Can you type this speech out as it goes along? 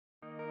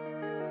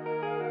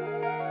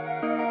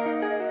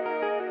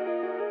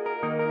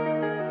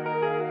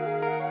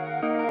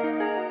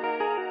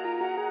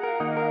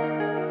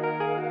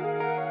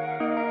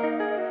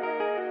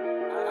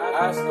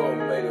This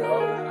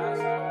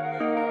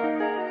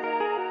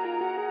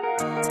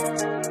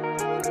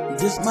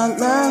my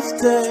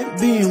last day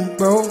being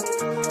broke.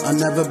 I'll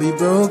never be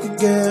broke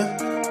again.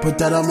 Put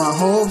that on my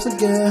hopes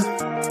again.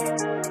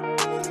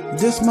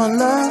 This my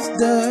last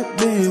day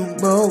being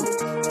broke.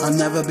 I'll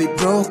never be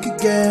broke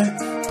again.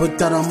 Put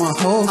that on my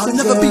hopes again.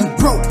 I'll never be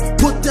broke.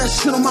 Put that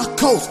shit on my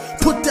coast.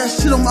 Put that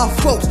shit on my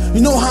folks.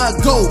 You know how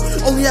I go.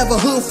 Only have a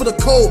hood for the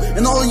cold,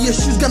 and all of your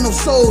shoes got no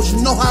soles.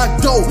 You know how I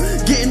go.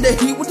 Getting the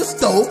heat with the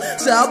stove.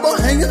 Say I'm about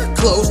hanging the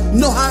clothes.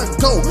 You know how I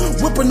go.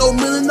 Whipping no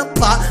mill in the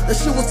pot. That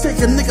shit will take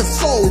a nigga's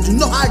soul. You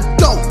know how I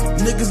go.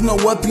 Niggas know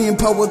what being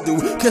power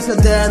do. Kiss her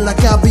dad like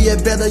I'll be a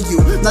better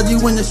you. Now you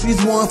in the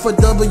streets warring for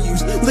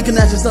W's. Looking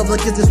at yourself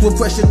like is this what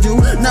pressure do?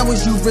 Now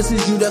it's you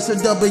versus you, that's a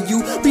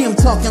W. BM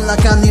talking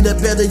like I need a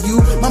better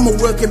you. Mama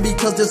working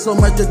because there's so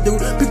much to do.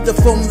 Pick the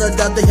formula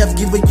that they have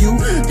given you.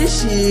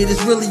 This shit is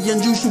really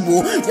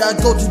unusual. Yeah, I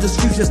go through the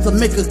streets just to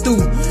make it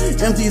through.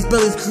 Empty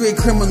bellies create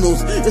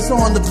criminals. It's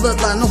all on the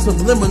bloodline, no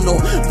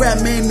subliminal.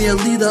 Rap made me a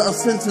leader, a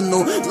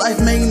sentinel.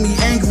 Life made me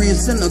angry and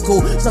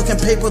cynical. Stuck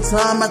in paper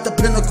time at the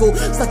pinnacle.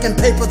 Stuck in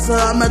paper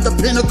time at the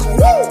pinnacle.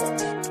 Woo!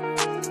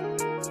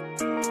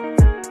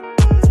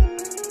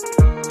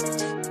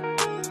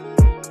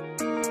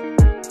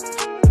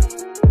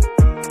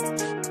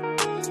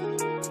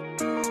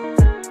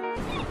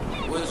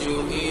 Would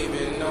you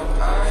even know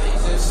I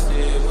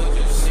existed? Would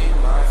you see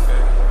my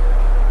face?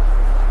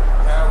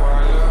 How I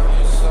love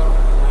you so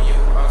when you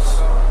are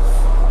so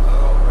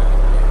far away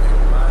in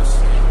my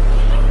skin,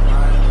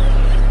 my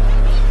brain.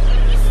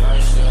 If I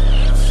should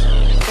have so.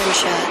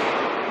 Gunshot.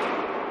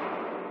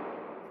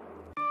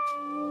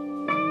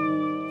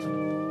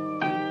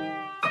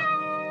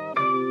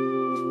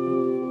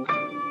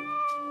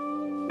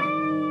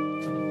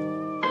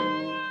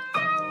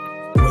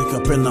 Wake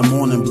up in the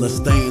morning, blood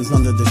stains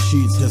under the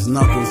sheets. His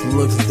knuckles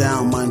looks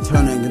down, mind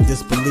turning in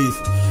disbelief.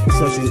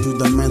 Searching through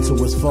the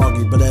mental is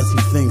foggy, but as he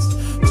thinks,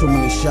 too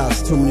many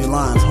shots, too many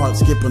lines, heart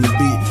skipping a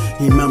beat.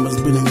 He remembers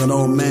being an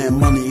old man,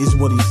 money is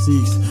what he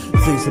seeks.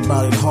 Thinks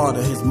about it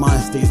harder, his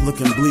mind stays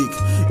looking bleak.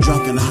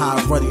 Drunk and high,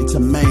 ready to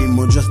maim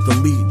or just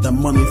delete the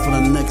money for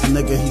the next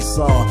nigga he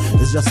saw.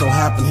 It just so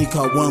happened he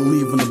caught one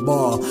leaving the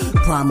bar.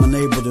 Prime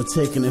unable to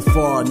taking it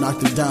far,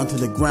 knocked him down to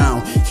the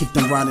ground, kicked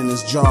him right in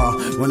his jaw.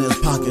 Went in his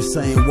pocket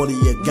saying, what do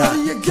you got?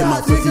 Came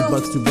out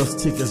 $50 to bus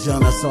tickets,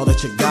 young, that's all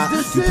that you got.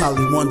 You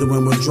probably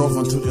wondering what drove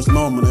him to this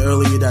moment.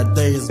 Earlier that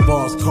day, his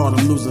boss caught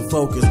him losing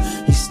focus.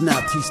 He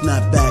snapped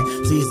back,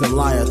 see he's a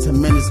liar. 10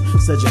 minutes,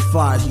 said you're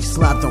fired. He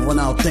slapped and went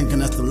out thinking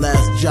that's the last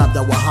job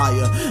that will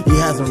hire. He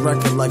has a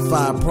record like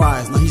 5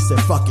 prize. Now he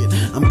said, fuck it,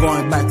 I'm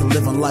going back to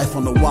living life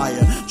on the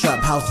wire.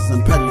 Trap houses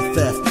and petty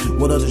theft.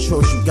 What other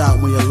choice you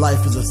got when your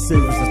life is a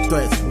series of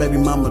threats? Baby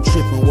mama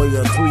tripping where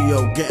your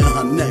 3-year-old getting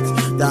her next.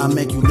 That'll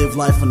make you live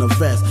life in a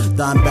vest.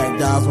 Dime back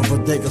dials on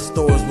bodega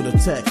stores with a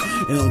tech.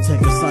 It don't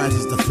take a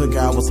scientist to figure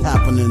out what's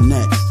happening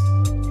next.